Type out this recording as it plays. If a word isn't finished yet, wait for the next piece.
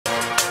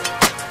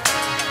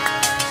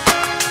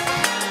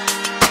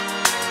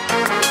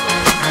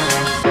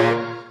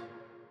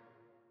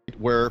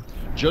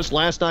just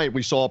last night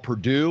we saw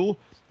Purdue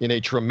in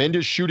a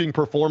tremendous shooting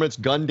performance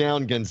gun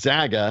down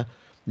Gonzaga.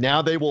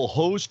 Now they will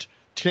host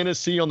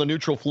Tennessee on the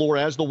neutral floor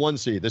as the 1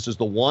 seed. This is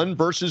the 1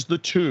 versus the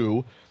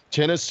 2.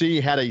 Tennessee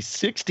had a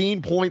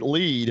 16-point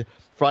lead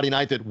Friday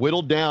night that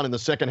whittled down in the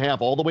second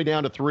half all the way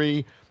down to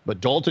 3. But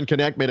Dalton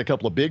Knecht made a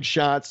couple of big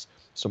shots,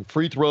 some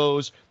free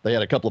throws. They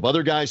had a couple of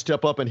other guys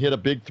step up and hit a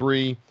big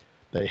 3.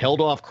 They held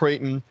off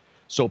Creighton.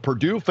 So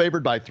Purdue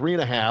favored by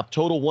 3.5,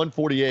 total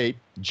 148.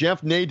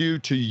 Jeff Nadeau,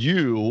 to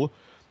you,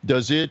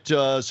 does it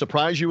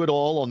surprise you at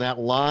all on that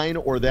line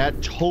or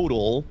that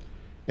total?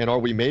 And are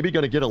we maybe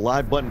going to get a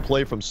live button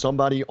play from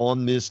somebody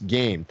on this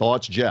game?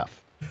 Thoughts,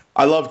 Jeff?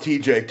 I love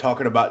TJ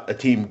talking about a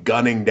team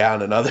gunning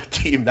down another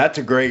team. That's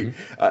a great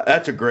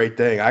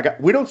thing.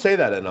 We don't say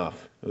that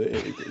enough.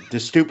 The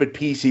stupid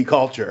PC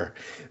culture.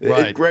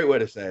 Right. It's a great way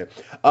to say it.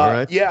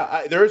 Right.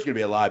 Yeah, there is going to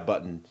be a live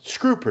button.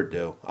 Screw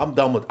Purdue. I'm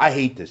done with. I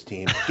hate this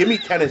team. Give me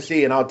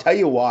Tennessee, and I'll tell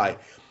you why.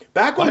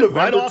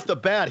 Right off the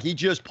bat, he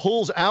just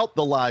pulls out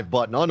the live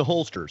button,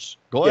 unholsters.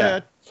 Go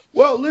ahead.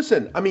 Well,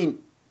 listen. I mean,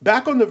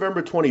 back on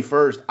November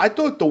 21st, I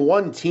thought the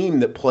one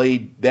team that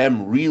played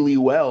them really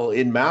well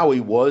in Maui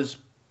was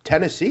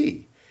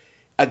Tennessee.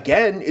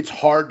 Again, it's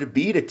hard to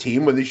beat a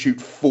team when they shoot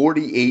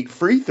 48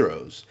 free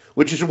throws,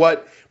 which is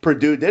what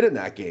Purdue did in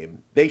that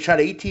game. They shot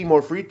 18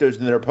 more free throws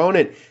than their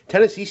opponent.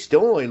 Tennessee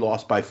still only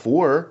lost by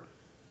 4.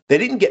 They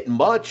didn't get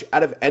much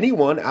out of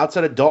anyone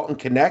outside of Dalton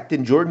Knecht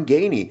and Jordan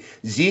Gainey.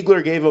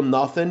 Ziegler gave them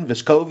nothing.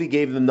 Vescovi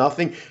gave them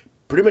nothing.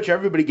 Pretty much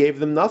everybody gave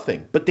them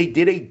nothing. But they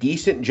did a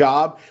decent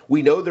job.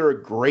 We know they're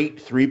a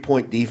great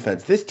three-point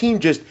defense. This team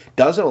just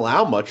doesn't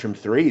allow much from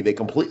 3. They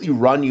completely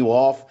run you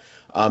off.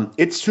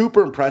 It's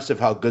super impressive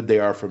how good they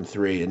are from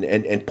 3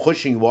 and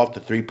pushing you off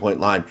the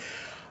three-point line.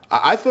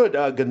 I thought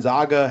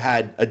Gonzaga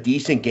had a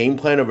decent game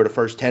plan over the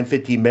first 10,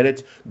 15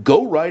 minutes.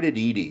 Go right at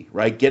Edey,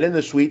 right? Get in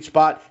the sweet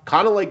spot,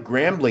 kind of like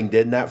Grambling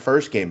did in that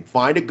first game.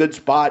 Find a good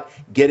spot,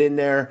 get in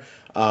there.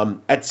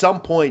 At some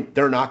point,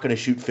 they're not going to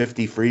shoot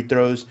 50 free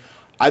throws.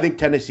 I think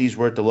Tennessee's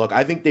worth a look.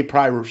 I think they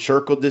probably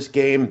circled this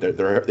game. They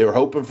were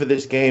hoping for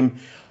this game.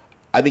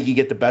 I think you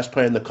get the best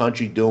player in the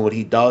country doing what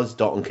he does,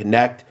 Dalton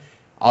Knecht.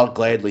 I'll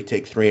gladly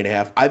take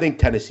 3.5. I think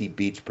Tennessee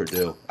beats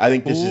Purdue. I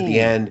think this is the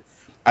end.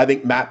 I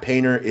think Matt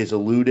Painter is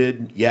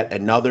eluded yet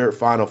another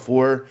Final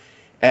Four.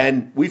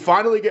 And we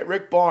finally get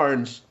Rick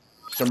Barnes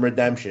some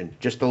redemption,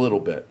 just a little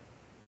bit.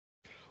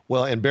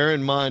 Well, and bear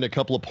in mind a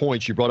couple of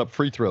points. You brought up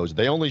free throws.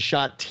 They only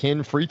shot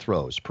 10 free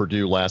throws,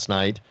 Purdue, last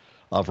night,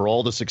 for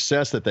all the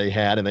success that they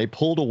had. And they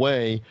pulled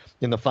away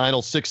in the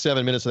final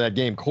 6-7 minutes of that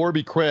game.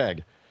 Corby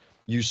Craig,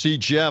 you see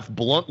Jeff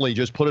bluntly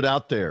just put it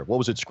out there. What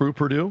was it, screw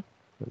Purdue?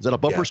 Is that a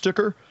bumper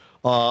sticker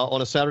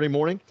on a Saturday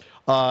morning?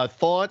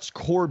 Thoughts,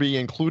 Corby,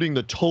 including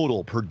the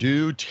total,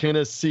 Purdue,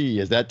 Tennessee.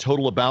 Is that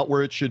total about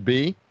where it should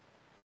be?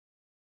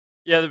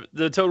 Yeah,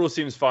 the total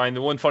seems fine.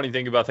 The one funny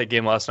thing about that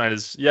game last night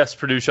is, yes,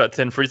 Purdue shot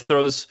 10 free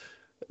throws.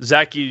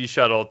 Zach Edey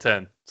shot all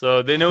 10.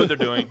 So they know what they're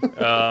doing.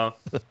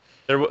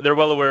 They're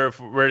well aware of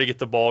where to get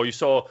the ball. You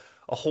saw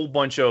a whole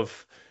bunch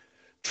of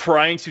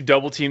trying to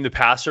double team the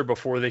passer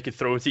before they could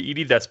throw it to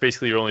Edey. That's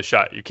basically your only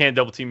shot. You can't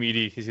double team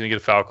Edey. He's going to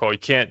get a foul call. You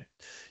can't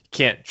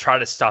try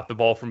to stop the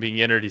ball from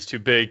being entered. He's too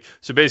big.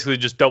 So basically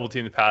just double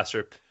team the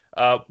passer,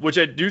 which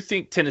I do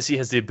think Tennessee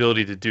has the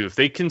ability to do. If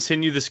they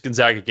continue this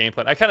Gonzaga game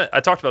plan, I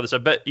talked about this. I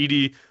bet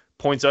Edey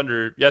points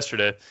under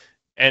yesterday.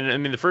 And I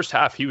mean, the first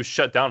half, he was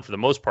shut down for the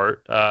most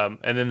part.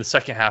 And then the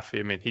second half,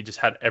 I mean, he just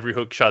had every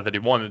hook shot that he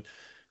wanted.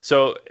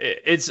 So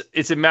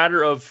it's a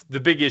matter of the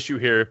big issue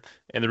here.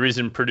 And the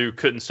reason Purdue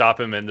couldn't stop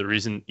him and the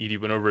reason Edey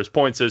went over his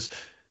points is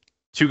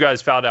 2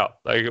 guys fouled out.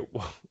 Like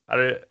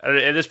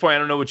at this point, I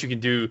don't know what you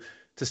can do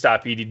to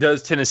stop Edey.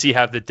 Does Tennessee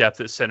have the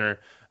depth at center?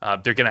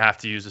 They're going to have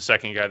to use a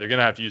second guy. They're going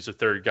to have to use a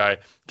third guy.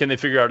 Can they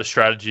figure out a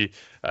strategy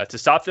to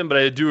stop them? But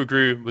I do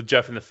agree with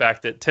Jeff in the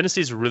fact that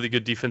Tennessee's a really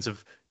good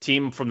defensive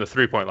team from the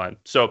three-point line.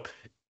 So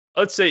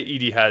let's say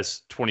Edey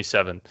has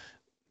 27.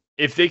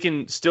 If they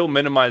can still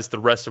minimize the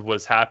rest of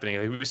what's happening,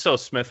 like we saw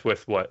Smith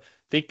with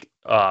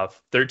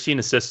 13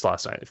 assists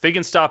last night. If they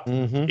can stop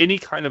any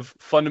kind of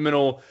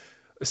fundamental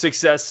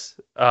success,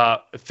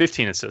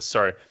 15 assists,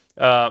 sorry.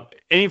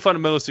 Any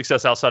fundamental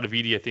success outside of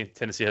Edey, I think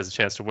Tennessee has a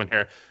chance to win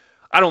here.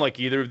 I don't like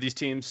either of these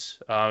teams.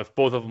 If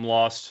both of them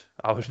lost,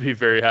 I would be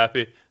very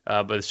happy.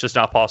 But it's just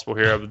not possible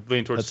here. I would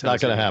lean towards That's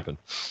Tennessee. Not going to happen.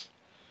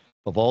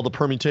 Of all the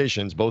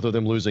permissions, both of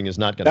them losing is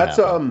not going to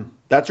happen.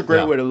 That's a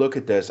great way to look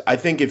at this. I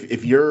think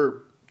if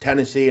you're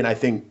Tennessee, and I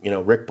think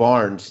Rick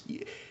Barnes,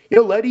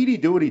 let Edey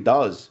do what he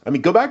does. I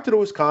mean, go back to the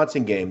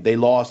Wisconsin game. They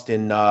lost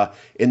in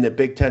the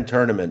Big Ten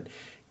tournament.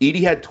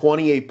 Edey had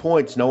 28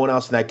 points. No one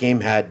else in that game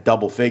had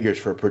double figures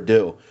for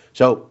Purdue.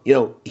 So,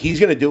 he's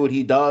going to do what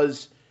he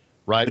does.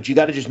 Right. But you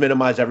got to just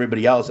minimize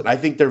everybody else. And I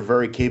think they're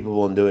very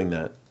capable in doing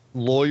that.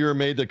 Lawyer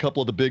made a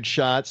couple of the big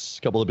shots,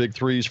 a couple of big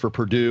threes for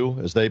Purdue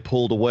as they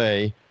pulled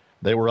away.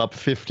 They were up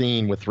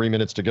 15 with 3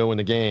 minutes to go in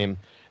the game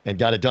and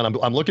got it done.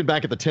 I'm looking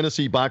back at the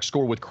Tennessee box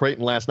score with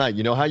Creighton last night.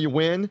 You know how you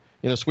win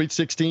in a Sweet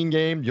 16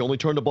 game? You only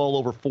turn the ball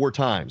over 4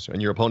 times,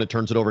 and your opponent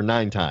turns it over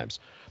 9 times.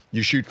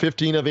 You shoot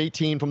 15 of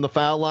 18 from the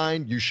foul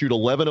line. You shoot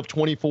 11 of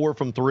 24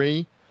 from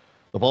three.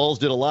 The Vols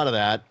did a lot of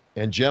that.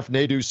 And Jeff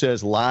Nadeau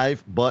says,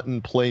 live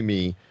button play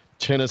me,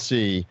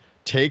 Tennessee.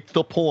 Take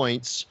the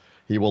points.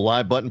 He will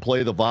live button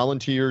play the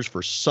Volunteers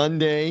for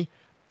Sunday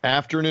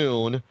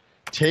afternoon.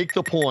 Take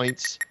the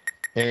points.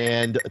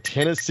 And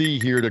Tennessee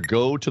here to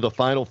go to the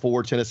Final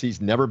Four.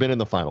 Tennessee's never been in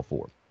the Final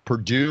Four.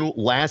 Purdue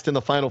last in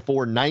the Final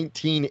Four,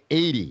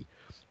 1980.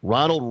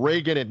 Ronald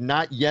Reagan had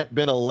not yet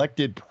been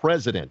elected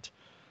president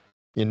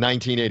in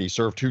 1980.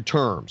 Served 2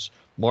 terms.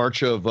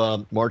 March of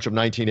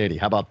 1980.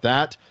 How about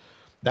that?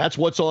 That's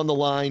what's on the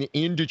line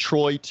in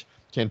Detroit.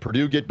 Can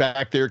Purdue get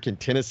back there? Can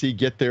Tennessee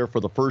get there for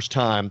the first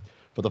time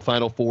for the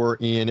Final Four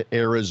in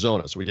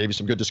Arizona? So we gave you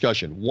some good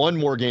discussion. One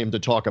more game to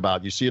talk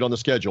about. You see it on the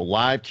schedule.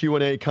 Live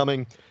Q&A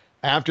coming.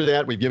 After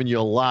that, we've given you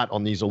a lot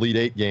on these Elite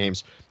Eight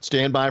games.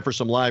 Stand by for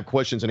some live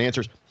questions and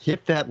answers.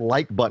 Hit that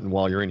like button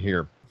while you're in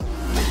here.